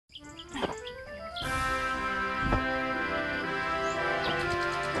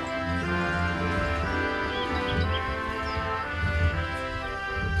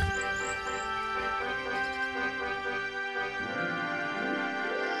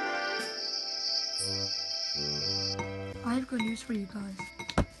have good news for you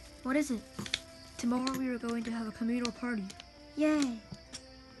guys. What is it? Tomorrow we are going to have a communal party. Yay!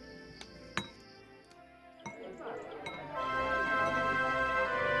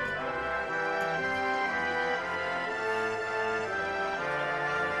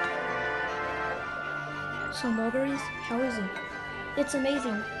 So Mulberries, how is it? It's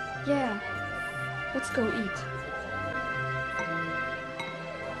amazing. Yeah. Let's go eat.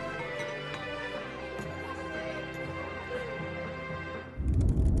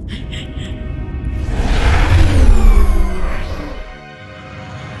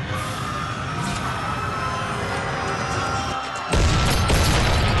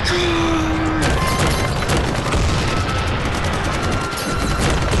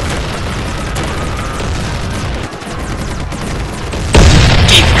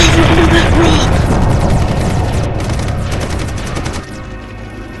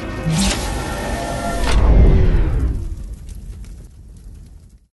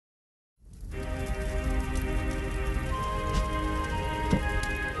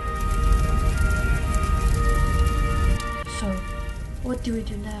 So, what do we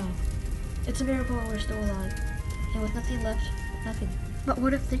do now? It's a miracle we're still alive. And with nothing left, nothing. But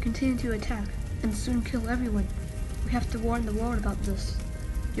what if they continue to attack and soon kill everyone? We have to warn the world about this.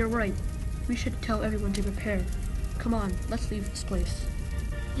 You're right. We should tell everyone to prepare. Come on, let's leave this place.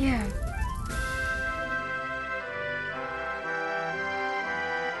 Yeah.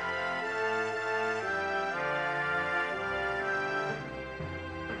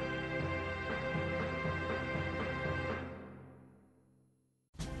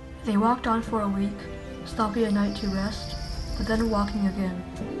 They walked on for a week, stopping at night to rest, but then walking again,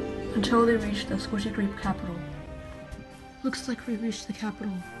 until they reached the squishy Grape capital. Looks like we reached the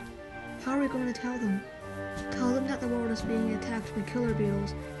capital. How are we going to tell them? Tell them that the world is being attacked by killer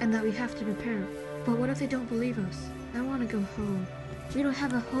beetles and that we have to prepare. But what if they don't believe us? I want to go home. We don't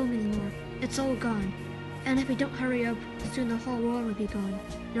have a home anymore. It's all gone. And if we don't hurry up, soon the whole world will be gone.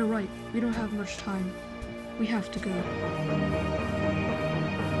 You're right, we don't have much time. We have to go.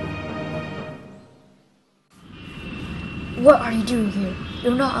 What are you doing here?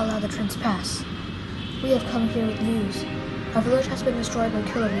 You're not allowed to trespass. We have come here with news. Our village has been destroyed by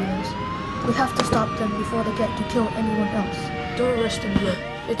killer beetles. We have to stop them before they get to kill anyone else. Don't arrest them yet.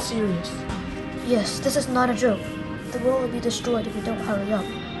 It's serious. Yes, this is not a joke. The world will be destroyed if we don't hurry up.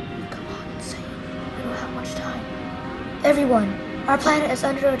 Come on, say it. We don't have much time. Everyone, our planet is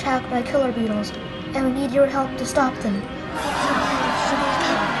under attack by killer beetles, and we need your help to stop them.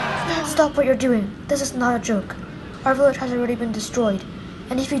 Stop what you're doing. This is not a joke. Our village has already been destroyed,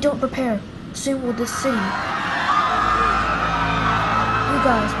 and if you don't prepare, soon will this city. You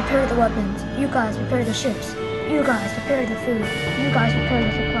guys prepare the weapons. You guys prepare the ships. You guys prepare the food. You guys prepare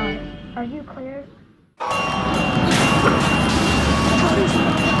the supply. Are you clear?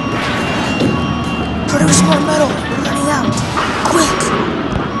 Produce more metal! We're running out! Quick!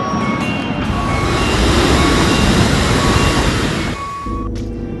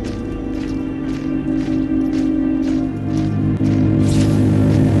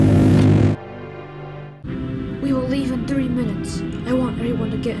 We will leave in 3 minutes. I want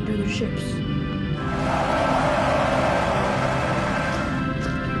everyone to get into their ships.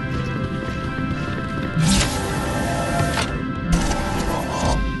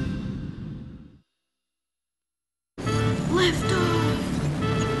 Lift off!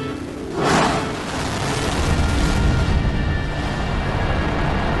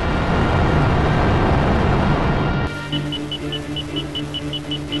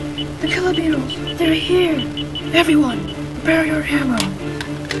 The killer beetles! They're here! Everyone, prepare your ammo!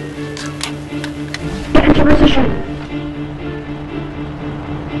 Get into position!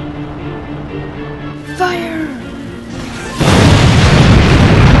 Fire!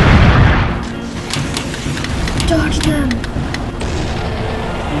 Dodge them!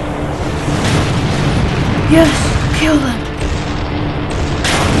 Yes, kill them!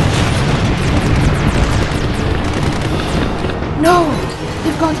 No!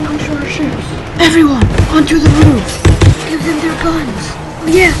 They've gotten onto our ships! Everyone, onto the roof! Give them their guns! Oh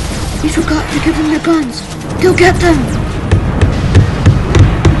yeah, we forgot to give them their guns! Go get them!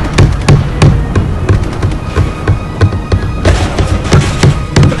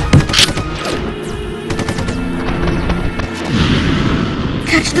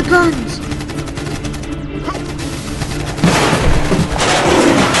 Catch the guns!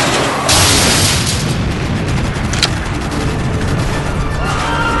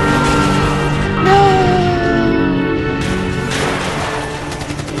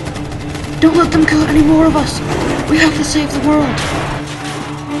 Don't let them kill any more of us. We have to save the world.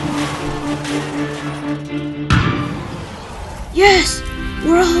 Yes!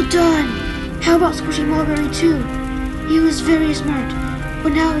 We're all done! How about Squishy Mulberry too? He was very smart,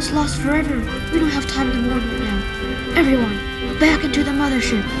 but now he's lost forever. We don't have time to mourn right now. Everyone, back into the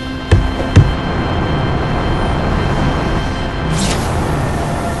mothership.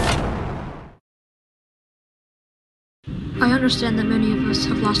 I understand that many of us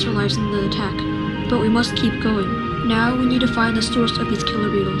have lost our lives in the attack, but we must keep going. Now we need to find the source of these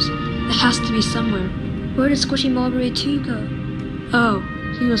killer beetles. It has to be somewhere. Where did Squishy Mulberry 2 go? Oh,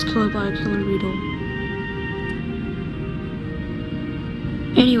 he was killed by a killer beetle.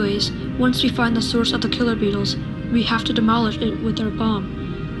 Anyways, once we find the source of the killer beetles, we have to demolish it with our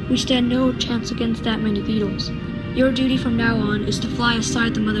bomb. We stand no chance against that many beetles. Your duty from now on is to fly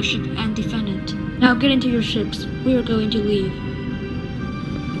aside the mothership and defend it. Now get into your ships. We are going to leave.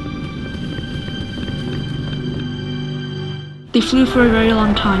 They flew for a very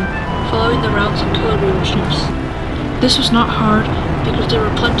long time, following the routes of killer beetle ships. This was not hard, because there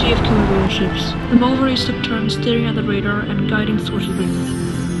were plenty of killer beetle ships. The mulberries took turns staring at the radar and guiding Squishy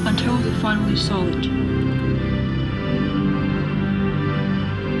Grape, until they finally saw it.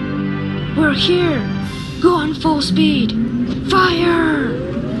 We're here! Go on full speed! Fire!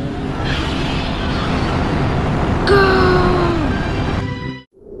 Go!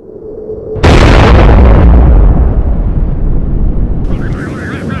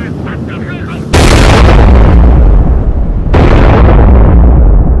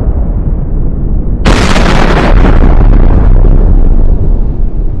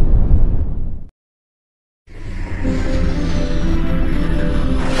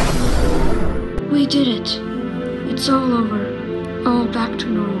 We did it. It's all over. All back to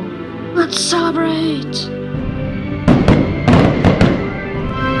normal. Let's celebrate!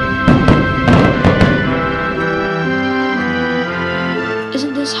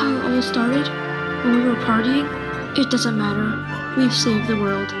 Isn't this how it all started? When we were partying? It doesn't matter. We've saved the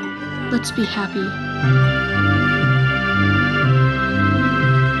world. Let's be happy.